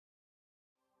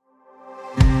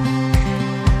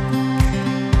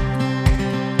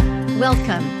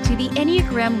Welcome to the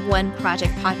Enneagram 1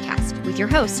 Project podcast with your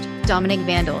host, Dominic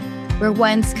Vandal, where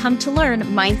ones come to learn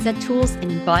mindset tools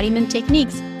and embodiment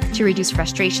techniques to reduce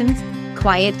frustrations,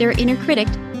 quiet their inner critic,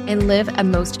 and live a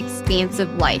most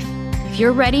expansive life. If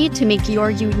you're ready to make your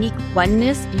unique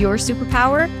oneness your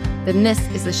superpower, then this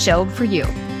is the show for you.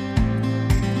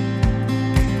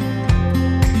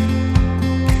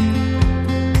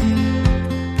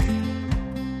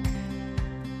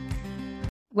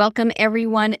 Welcome,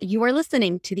 everyone. You are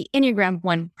listening to the Enneagram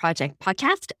 1 Project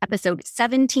podcast, episode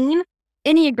 17,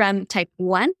 Enneagram Type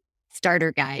 1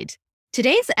 Starter Guide.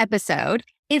 Today's episode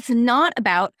is not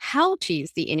about how to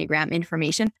use the Enneagram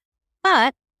information,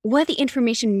 but what the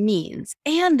information means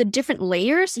and the different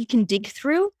layers you can dig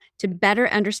through to better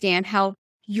understand how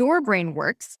your brain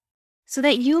works so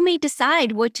that you may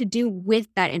decide what to do with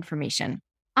that information.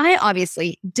 I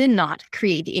obviously did not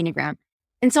create the Enneagram,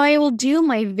 and so I will do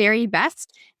my very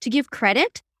best to give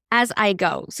credit as I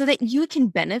go so that you can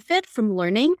benefit from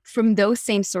learning from those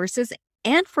same sources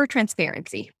and for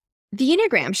transparency. The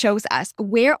Enneagram shows us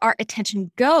where our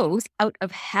attention goes out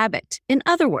of habit. In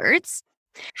other words,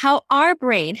 how our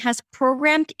brain has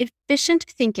programmed efficient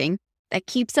thinking that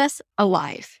keeps us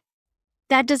alive.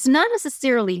 That does not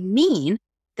necessarily mean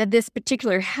that this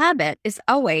particular habit is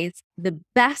always the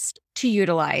best to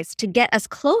utilize to get us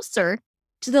closer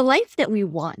to the life that we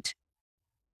want.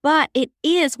 But it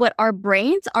is what our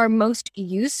brains are most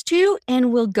used to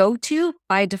and will go to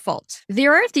by default.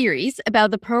 There are theories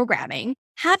about the programming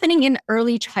happening in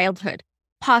early childhood,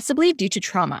 possibly due to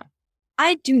trauma.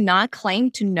 I do not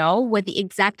claim to know what the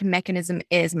exact mechanism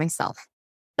is myself,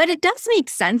 but it does make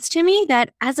sense to me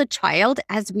that as a child,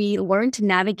 as we learn to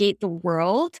navigate the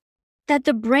world, that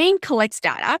the brain collects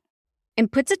data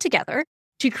and puts it together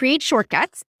to create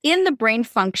shortcuts in the brain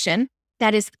function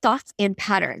that is thoughts and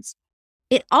patterns.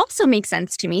 It also makes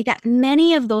sense to me that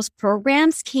many of those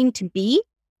programs came to be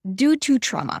due to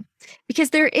trauma, because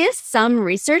there is some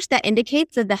research that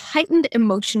indicates that the heightened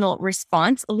emotional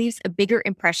response leaves a bigger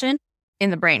impression in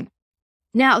the brain.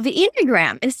 Now, the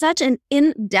Enneagram is such an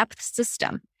in-depth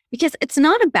system because it's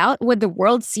not about what the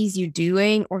world sees you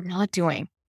doing or not doing.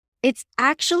 It's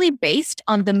actually based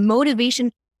on the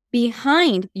motivation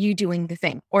behind you doing the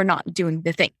thing or not doing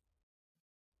the thing.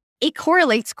 It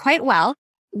correlates quite well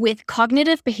with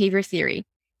cognitive behavior theory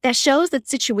that shows that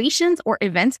situations or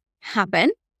events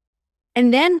happen,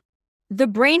 and then the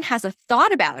brain has a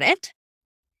thought about it.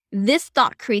 This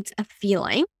thought creates a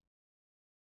feeling,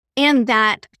 and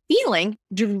that feeling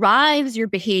drives your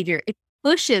behavior. It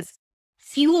pushes,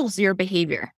 fuels your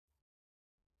behavior.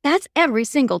 That's every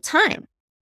single time.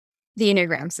 The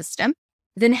Enneagram system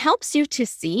then helps you to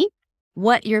see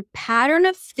what your pattern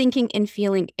of thinking and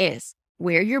feeling is,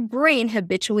 where your brain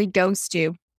habitually goes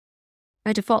to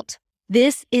by default.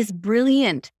 This is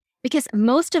brilliant because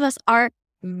most of us are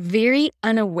very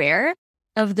unaware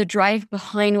of the drive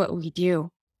behind what we do.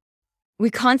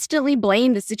 We constantly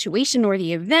blame the situation or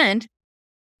the event,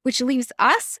 which leaves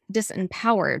us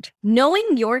disempowered.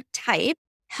 Knowing your type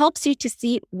helps you to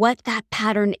see what that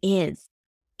pattern is.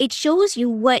 It shows you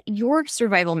what your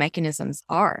survival mechanisms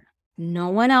are, no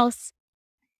one else.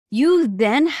 You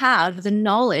then have the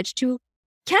knowledge to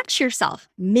catch yourself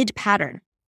mid-pattern,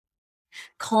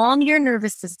 calm your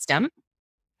nervous system,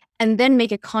 and then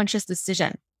make a conscious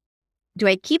decision. Do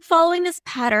I keep following this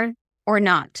pattern or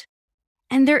not?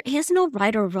 And there is no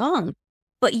right or wrong,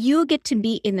 but you get to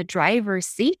be in the driver's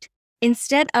seat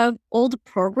instead of old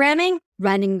programming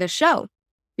running the show,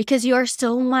 because you are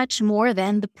so much more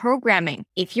than the programming.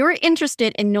 If you're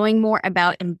interested in knowing more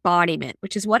about embodiment,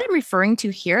 which is what I'm referring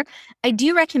to here, I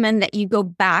do recommend that you go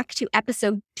back to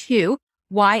episode 2,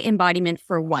 Why Embodiment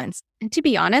for Ones. And to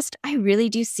be honest, I really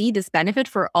do see this benefit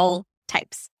for all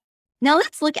types. Now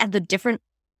let's look at the different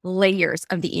layers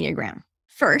of the Enneagram.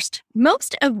 First,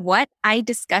 most of what I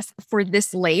discuss for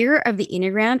this layer of the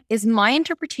Enneagram is my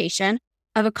interpretation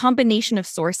of a combination of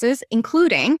sources,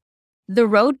 including The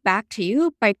Road Back to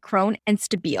You by Crone and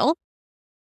Stabile,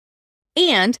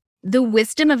 and The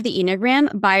Wisdom of the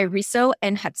Enneagram by Riso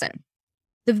and Hudson.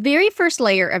 The very first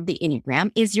layer of the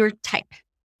Enneagram is your type,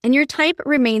 and your type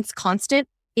remains constant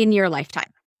in your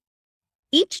lifetime.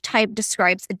 Each type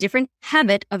describes a different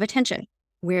habit of attention,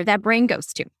 where that brain goes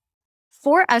to.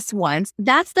 For us ones,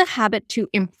 that's the habit to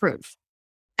improve.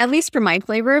 At least for my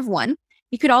flavor of one,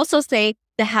 you could also say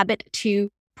the habit to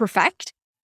perfect.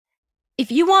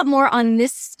 If you want more on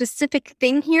this specific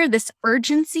thing here, this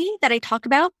urgency that I talk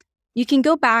about, you can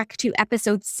go back to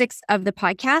episode 6 of the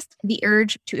podcast, The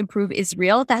Urge to Improve is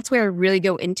Real. That's where I really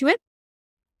go into it.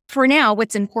 For now,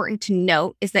 what's important to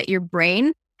note is that your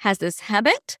brain has this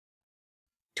habit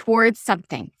towards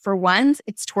something. For ones,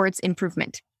 it's towards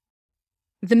improvement.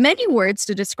 The many words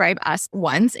to describe us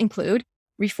ones include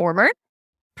reformer,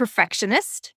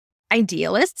 perfectionist,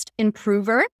 idealist,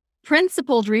 improver,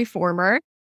 principled reformer.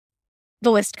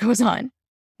 The list goes on.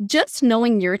 Just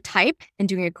knowing your type and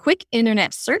doing a quick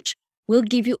internet search will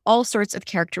give you all sorts of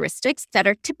characteristics that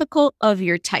are typical of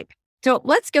your type. So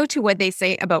let's go to what they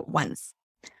say about ones.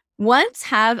 Ones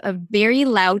have a very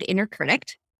loud inner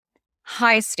critic,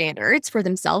 high standards for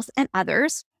themselves and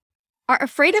others, are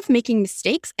afraid of making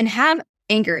mistakes, and have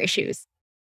anger issues.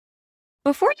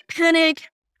 Before you panic,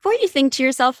 before you think to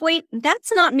yourself, wait,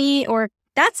 that's not me, or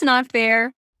that's not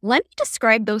fair, let me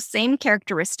describe those same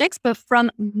characteristics, but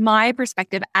from my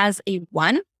perspective as a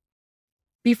one.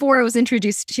 Before I was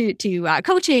introduced to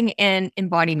coaching and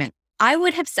embodiment, I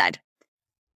would have said,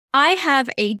 I have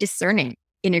a discerning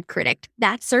inner critic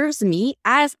that serves me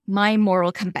as my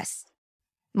moral compass.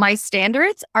 My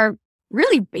standards are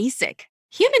really basic,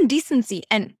 human decency,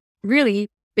 and really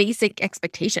basic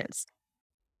expectations.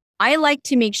 I like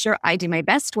to make sure I do my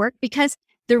best work because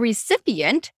the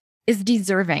recipient is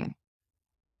deserving.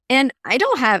 And I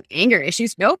don't have anger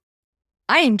issues. Nope.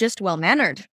 I am just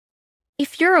well-mannered.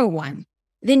 If you're a one,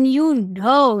 then you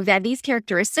know that these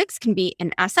characteristics can be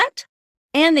an asset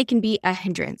and they can be a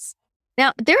hindrance.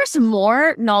 Now, there's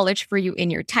more knowledge for you in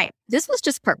your type. This was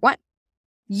just part one.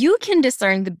 You can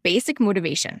discern the basic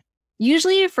motivation,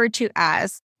 usually referred to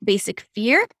as basic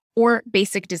fear or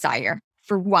basic desire.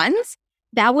 For ones,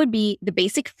 that would be the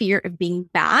basic fear of being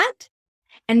bad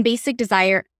and basic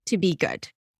desire to be good.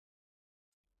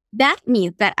 That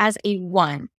means that as a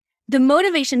one, the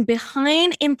motivation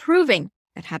behind improving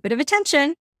that habit of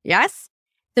attention, yes,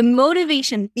 the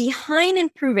motivation behind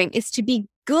improving is to be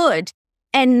good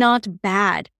and not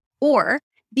bad, or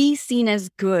be seen as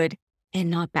good and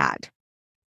not bad.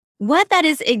 What that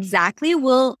is exactly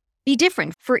will be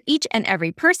different for each and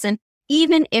every person,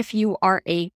 even if you are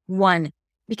a one,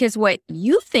 because what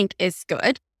you think is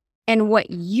good and what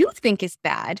you think is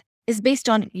bad is based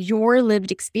on your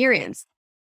lived experience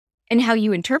and how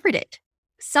you interpret it.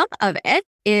 Some of it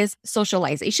is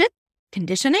socialization,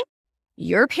 conditioning.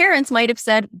 Your parents might have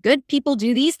said, good people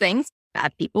do these things,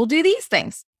 bad people do these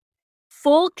things.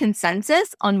 Full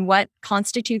consensus on what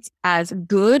constitutes as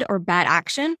good or bad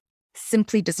action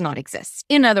simply does not exist.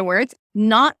 In other words,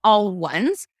 not all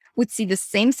ones would see the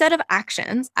same set of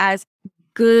actions as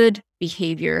good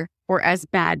behavior or as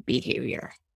bad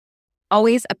behavior.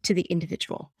 Always up to the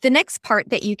individual. The next part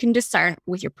that you can discern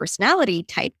with your personality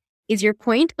type is your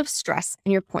point of stress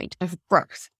and your point of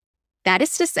growth. That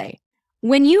is to say,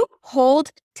 when you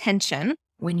hold tension,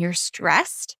 when you're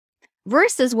stressed,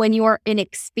 versus when you are in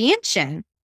expansion,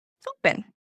 it's open.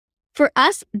 For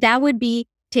us, that would be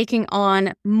taking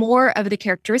on more of the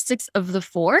characteristics of the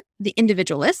four, the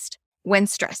individualist, when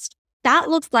stressed. That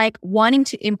looks like wanting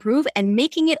to improve and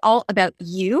making it all about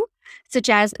you, such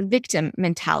as victim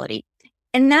mentality.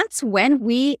 And that's when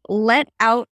we let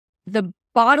out the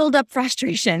bottled up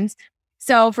frustrations.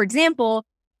 So, for example,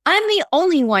 I'm the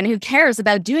only one who cares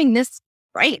about doing this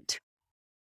right.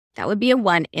 That would be a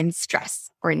one in stress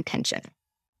or in tension.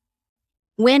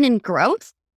 When in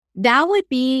growth, that would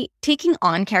be taking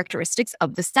on characteristics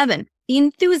of the seven, the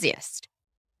enthusiast.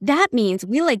 That means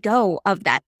we let go of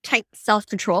that tight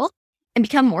self-control and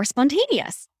become more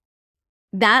spontaneous.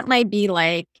 That might be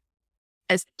like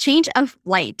a change of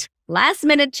flight, last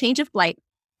minute change of flight.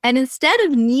 And instead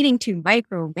of needing to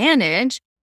micromanage,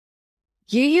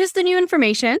 you use the new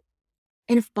information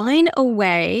and find a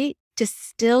way to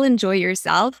still enjoy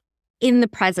yourself in the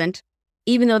present,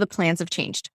 even though the plans have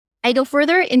changed. I go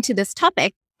further into this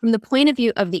topic from the point of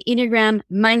view of the Enneagram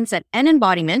mindset and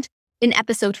embodiment in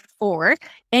episode 4,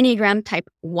 Enneagram type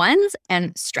 1s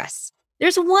and stress.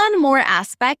 There's one more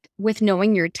aspect with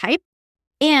knowing your type,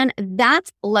 and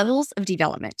that's levels of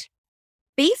development.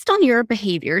 Based on your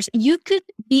behaviors, you could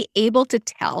be able to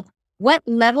tell what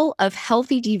level of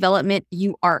healthy development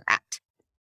you are at.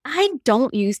 I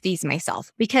don't use these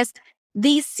myself because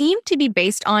these seem to be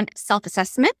based on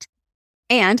self-assessment,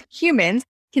 and humans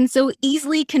can so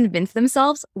easily convince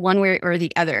themselves one way or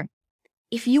the other.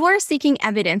 If you are seeking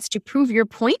evidence to prove your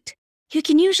point, you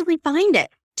can usually find it.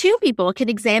 Two people could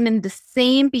examine the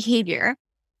same behavior,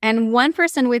 and one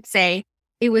person would say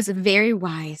it was very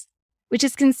wise, which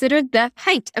is considered the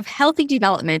height of healthy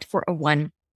development for a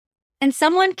one. And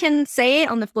someone can say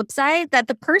on the flip side that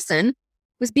the person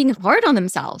was being hard on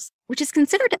themselves, which is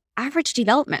considered average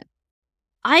development.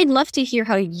 I'd love to hear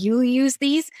how you use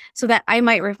these so that I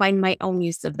might refine my own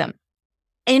use of them.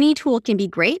 Any tool can be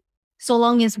great so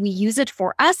long as we use it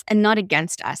for us and not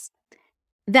against us.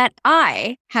 That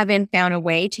I haven't found a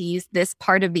way to use this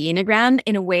part of the Enneagram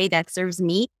in a way that serves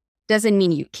me doesn't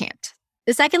mean you can't.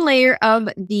 The second layer of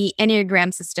the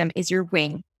Enneagram system is your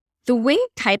wing. The wing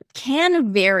type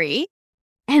can vary,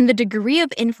 and the degree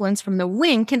of influence from the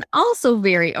wing can also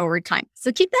vary over time.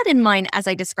 So keep that in mind as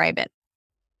I describe it.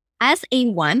 As a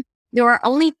 1, there are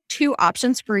only 2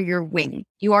 options for your wing.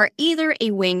 You are either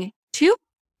a wing 2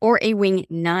 or a wing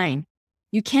 9.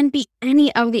 You can be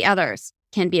any of the others.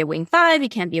 Can be a wing 5, you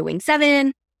can be a wing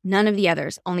 7, none of the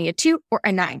others, only a 2 or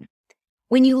a 9.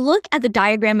 When you look at the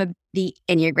diagram of the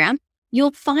Enneagram,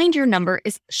 you'll find your number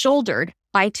is shouldered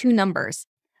by 2 numbers.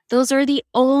 Those are the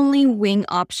only wing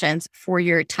options for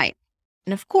your type.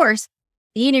 And of course,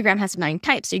 the Enneagram has 9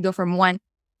 types, so you go from 1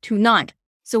 to 9.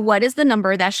 So what is the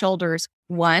number that shoulders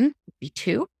 1 would be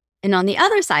 2, and on the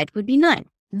other side would be 9.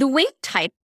 The wing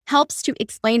type helps to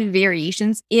explain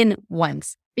variations in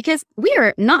ones, because we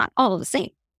are not all the same.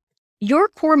 Your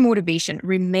core motivation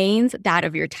remains that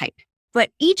of your type, but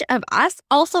each of us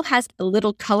also has a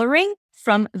little coloring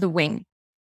from the wing.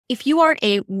 If you are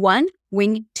a 1,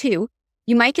 wing 2,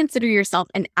 you might consider yourself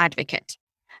an advocate.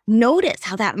 Notice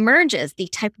how that merges the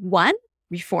type 1,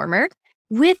 reformer,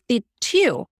 with the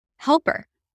 2, helper.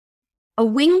 A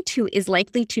wing 2 is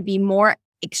likely to be more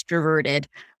extroverted,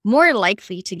 more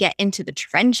likely to get into the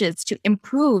trenches to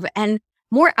improve, and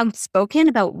more outspoken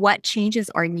about what changes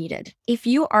are needed. If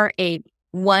you are a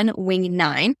 1, wing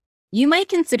 9, you might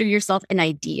consider yourself an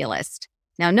idealist.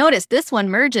 Now notice this one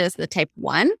merges the type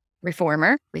 1,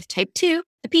 reformer, with type 2,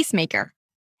 the peacemaker.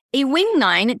 A wing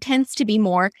 9 tends to be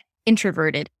more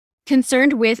introverted,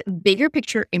 concerned with bigger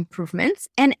picture improvements,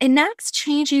 and enacts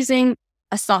change using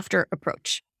a softer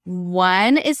approach.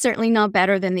 One is certainly not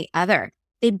better than the other.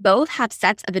 They both have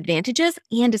sets of advantages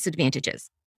and disadvantages.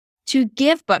 To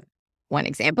give but one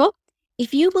example,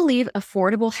 if you believe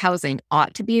affordable housing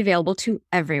ought to be available to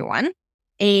everyone,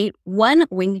 a 1,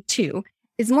 wing 2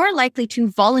 is more likely to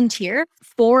volunteer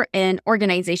for an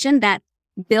organization that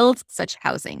builds such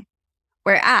housing,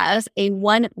 whereas a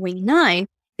 1, wing 9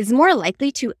 is more likely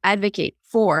to advocate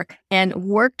for and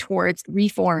work towards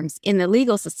reforms in the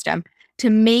legal system to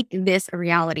make this a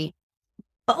reality.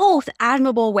 Both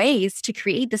admirable ways to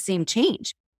create the same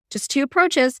change, just 2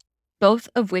 approaches, both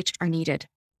of which are needed.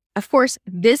 Of course,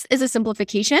 this is a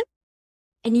simplification,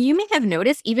 and you may have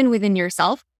noticed even within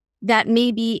yourself that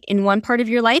maybe in one part of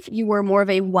your life, you were more of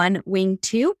a 1, wing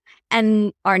 2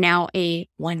 and are now a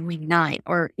 1, wing 9,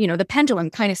 or, the pendulum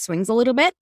kind of swings a little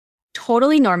bit.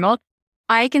 Totally normal.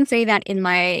 I can say that in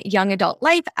my young adult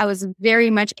life, I was very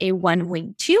much a 1,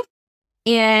 wing 2,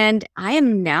 and I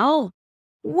am now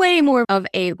way more of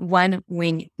a 1,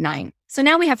 wing 9. So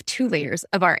now we have 2 layers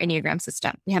of our Enneagram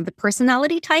system. We have the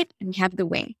personality type and we have the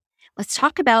wing. Let's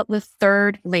talk about the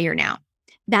third layer now.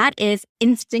 That is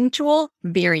instinctual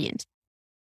variant.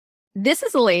 This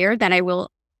is a layer that I will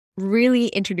really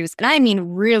introduce, and I mean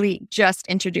really just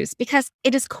introduce, because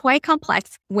it is quite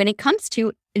complex when it comes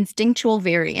to instinctual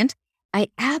variant. I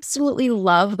absolutely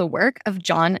love the work of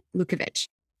John Lukovich.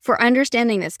 For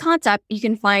understanding this concept, you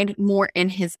can find more in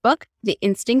his book, The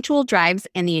Instinctual Drives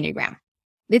and the Enneagram.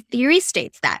 The theory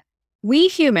states that we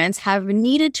humans have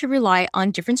needed to rely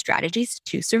on different strategies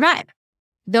to survive.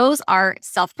 Those are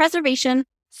self-preservation,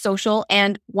 social,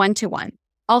 and one-to-one,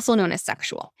 also known as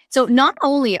sexual. So not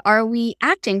only are we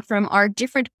acting from our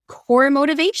different core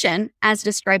motivation, as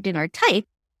described in our type,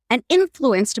 and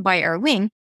influenced by our wing,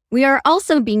 we are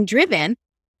also being driven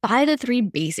by the 3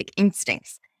 basic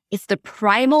instincts. It's the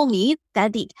primal need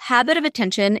that the habit of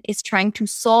attention is trying to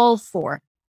solve for.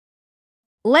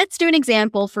 Let's do an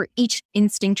example for each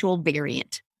instinctual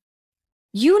variant.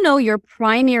 You know your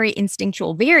primary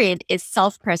instinctual variant is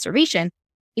self-preservation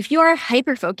if you are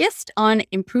hyper-focused on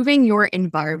improving your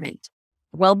environment,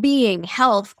 well-being,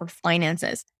 health, or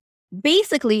finances.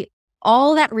 Basically,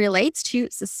 all that relates to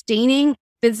sustaining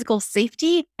physical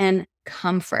safety and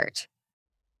comfort.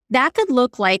 That could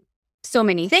look like so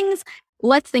many things.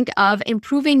 Let's think of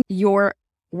improving your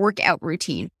workout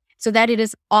routine so that it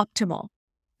is optimal.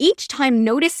 Each time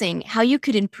noticing how you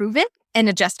could improve it and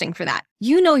adjusting for that.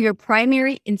 You know your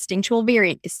primary instinctual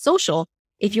variant is social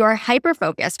if you are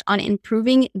hyper-focused on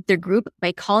improving the group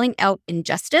by calling out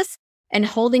injustice and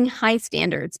holding high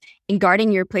standards and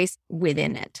guarding your place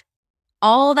within it.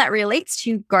 All that relates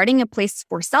to guarding a place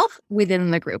for self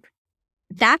within the group.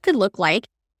 That could look like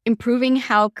improving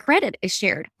how credit is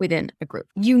shared within a group.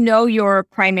 You know your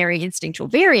primary instinctual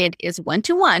variant is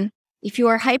one-to-one if you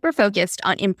are hyper-focused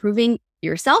on improving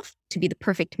yourself to be the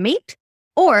perfect mate,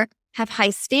 or have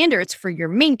high standards for your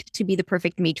mate to be the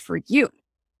perfect mate for you.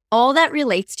 All that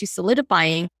relates to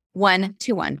solidifying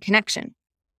one-to-one connection.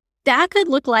 That could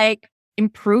look like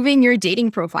improving your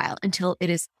dating profile until it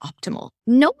is optimal.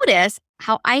 Notice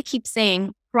how I keep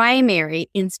saying primary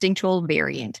instinctual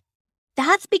variant.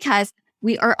 That's because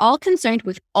we are all concerned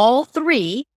with all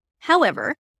three.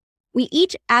 However, we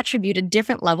each attribute a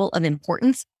different level of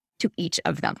importance to each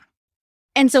of them.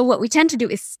 And so what we tend to do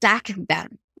is stack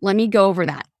them. Let me go over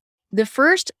that. The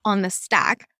first on the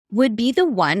stack would be the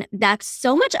one that's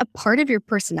so much a part of your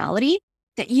personality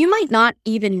that you might not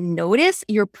even notice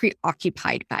you're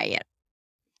preoccupied by it.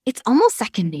 It's almost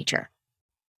second nature.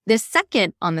 The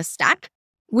second on the stack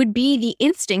would be the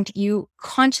instinct you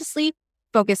consciously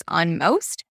focus on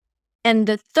most. And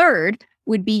the third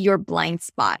would be your blind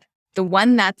spot, the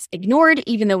one that's ignored,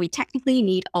 even though we technically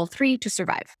need all three to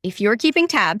survive. If you're keeping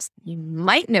tabs, you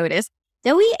might notice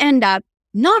that we end up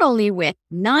not only with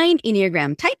 9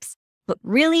 Enneagram types, but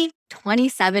really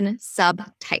 27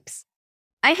 subtypes.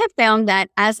 I have found that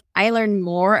as I learn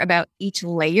more about each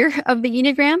layer of the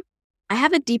Enneagram, I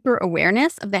have a deeper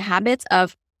awareness of the habits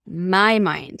of my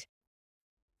mind.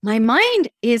 My mind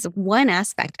is one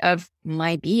aspect of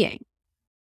my being.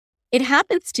 It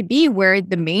happens to be where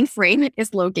the mainframe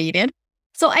is located,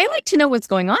 so I like to know what's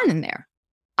going on in there.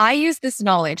 I use this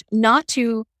knowledge not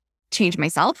to change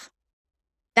myself.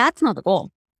 That's not the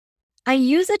goal. I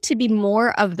use it to be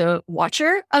more of the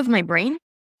watcher of my brain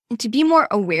and to be more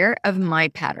aware of my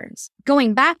patterns.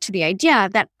 Going back to the idea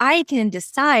that I can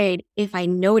decide if I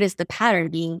notice the pattern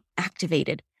being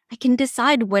activated. I can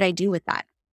decide what I do with that.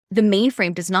 The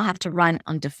mainframe does not have to run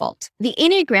on default. The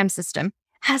Enneagram system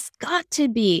has got to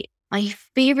be my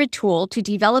favorite tool to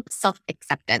develop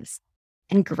self-acceptance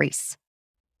and grace.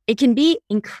 It can be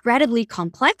incredibly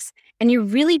complex, and you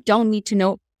really don't need to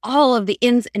know all of the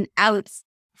ins and outs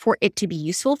for it to be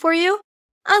useful for you,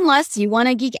 unless you want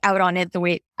to geek out on it the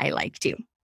way I like to.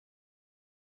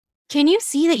 Can you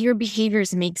see that your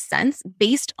behaviors make sense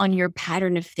based on your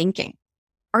pattern of thinking?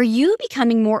 Are you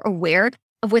becoming more aware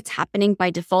of what's happening by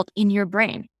default in your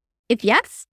brain? If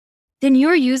yes, then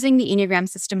you're using the Enneagram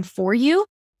system for you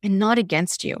and not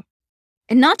against you.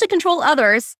 And not to control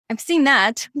others, I've seen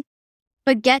that,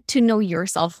 but get to know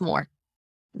yourself more.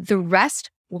 The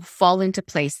rest will fall into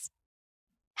place.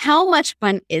 How much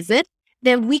fun is it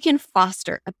that we can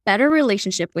foster a better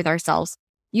relationship with ourselves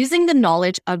using the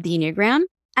knowledge of the Enneagram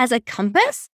as a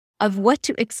compass of what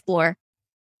to explore?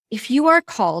 If you are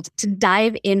called to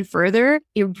dive in further,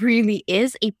 it really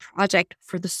is a project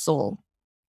for the soul.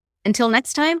 Until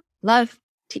next time, love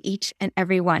to each and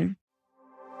every one.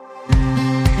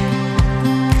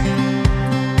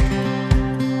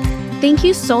 Thank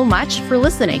you so much for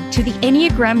listening to the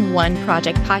Enneagram 1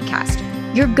 Project podcast,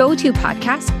 your go-to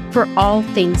podcast for all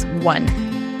things one.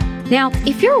 Now,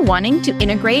 if you're wanting to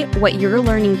integrate what you're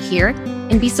learning here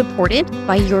and be supported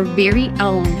by your very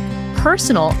own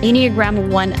personal Enneagram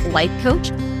 1 life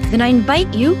coach, then I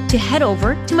invite you to head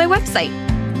over to my website,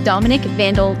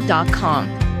 DominiqueVandal.com.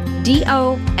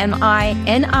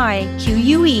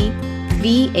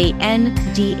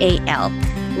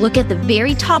 DominiqueVandal. Look at the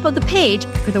very top of the page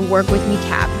for the Work With Me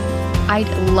tab. I'd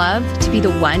love to be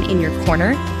the one in your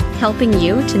corner, helping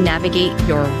you to navigate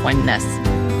your oneness.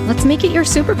 Let's make it your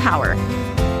superpower.